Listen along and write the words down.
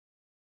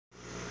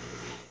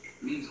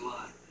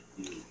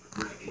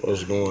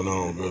What's going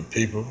on, good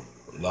people?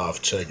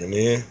 Live checking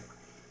in.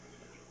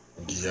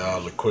 Give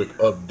y'all a quick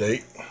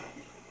update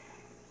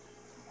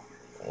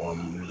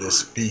on this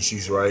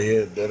species right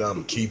here that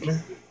I'm keeping.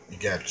 You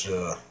got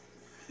your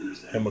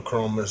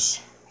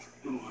Hemichromis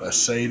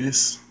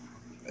Fasciatus,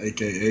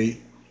 aka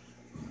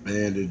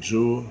Banded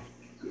Jewel,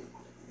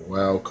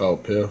 wild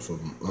caught pair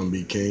from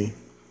Unbe King.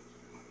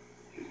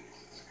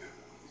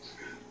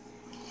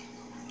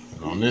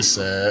 And on this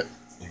side,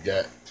 you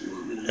got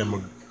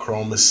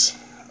Hemichromis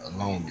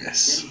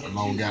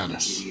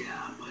Elongatus.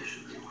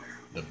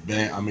 The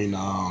band,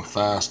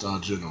 5-star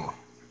general.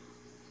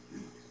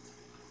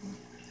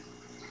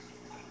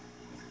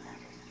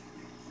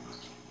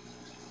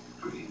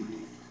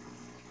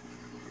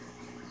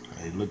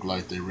 They look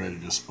like they're ready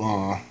to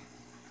spawn.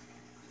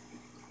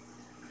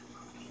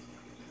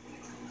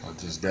 I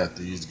just got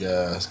these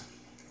guys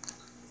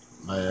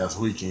last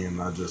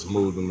weekend. I just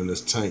moved them in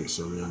this tank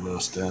so they're a little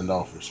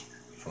standoffish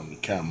from the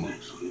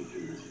cameras.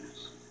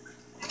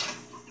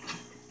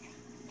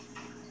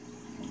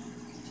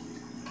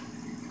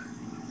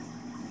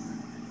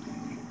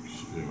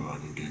 See if I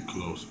can get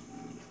closer.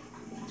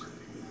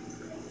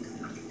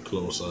 The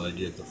closer I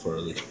get, the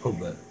further they go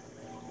back.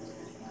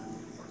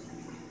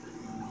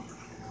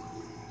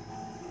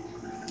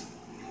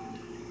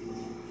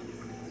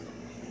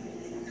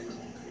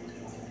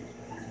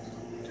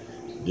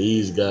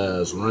 These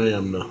guys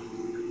ram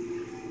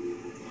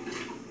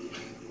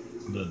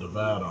the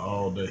divider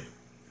all day.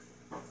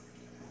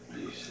 Are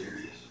you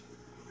serious?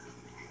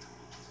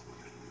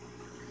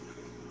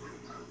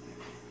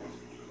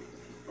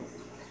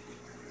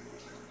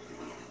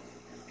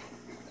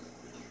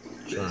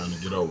 Trying to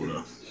get over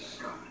there.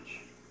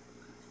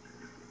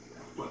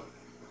 Well,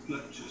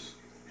 not just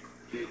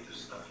hate the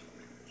stuff.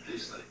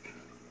 Tastes like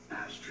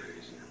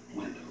ashtrays and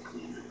window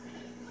cleaner.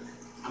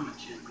 I'm a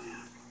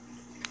champion.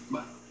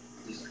 But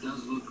this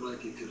does look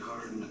like it could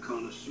harden a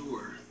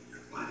connoisseur.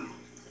 Wow.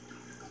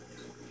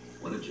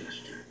 What a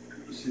gesture.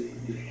 You see,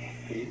 you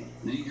hate it.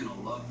 Now you're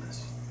gonna love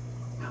this.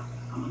 Now,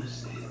 I'm gonna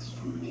say it's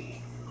from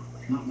me.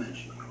 Not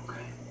mentioned,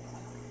 okay?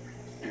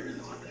 I really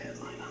want the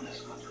headline on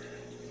this one.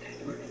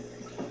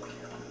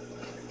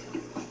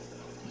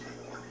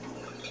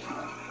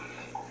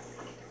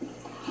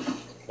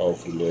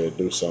 Hopefully they'll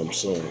do something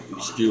soon.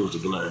 Excuse the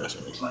glass,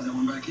 man. Slide that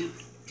one back in.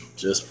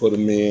 Just put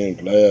them in,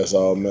 glass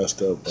all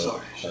messed up, but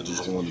Sorry, I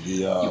just wanted to give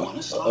y'all an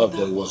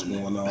update what's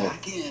going on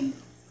back in.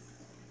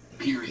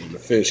 Period. in the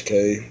fish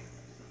cave.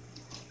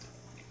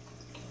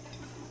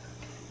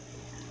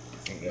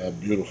 Got a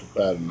beautiful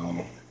pattern on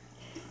them.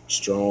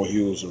 Strong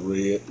hues of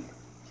red.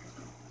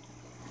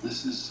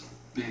 This is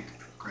big,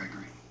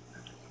 Gregory.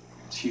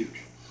 It's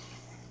huge.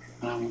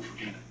 And I won't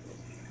forget it.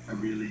 I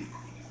really,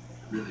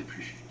 really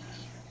appreciate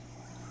this.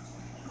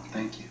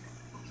 Thank you.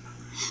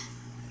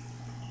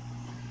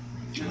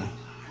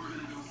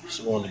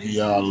 Just wanted to give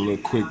y'all a little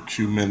quick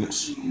few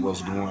minutes of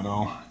what's going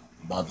on.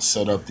 About to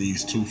set up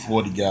these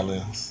 240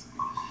 gallons.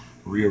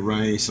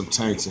 Rearrange some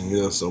tanks in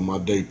here, so my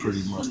day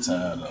pretty much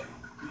tied up.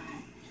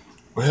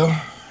 Well,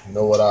 you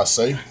know what I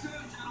say.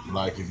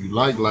 Like if you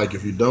like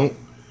if you don't,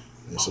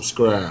 and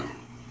subscribe.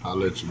 I'll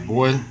let your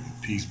boy.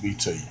 Peace be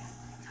to you.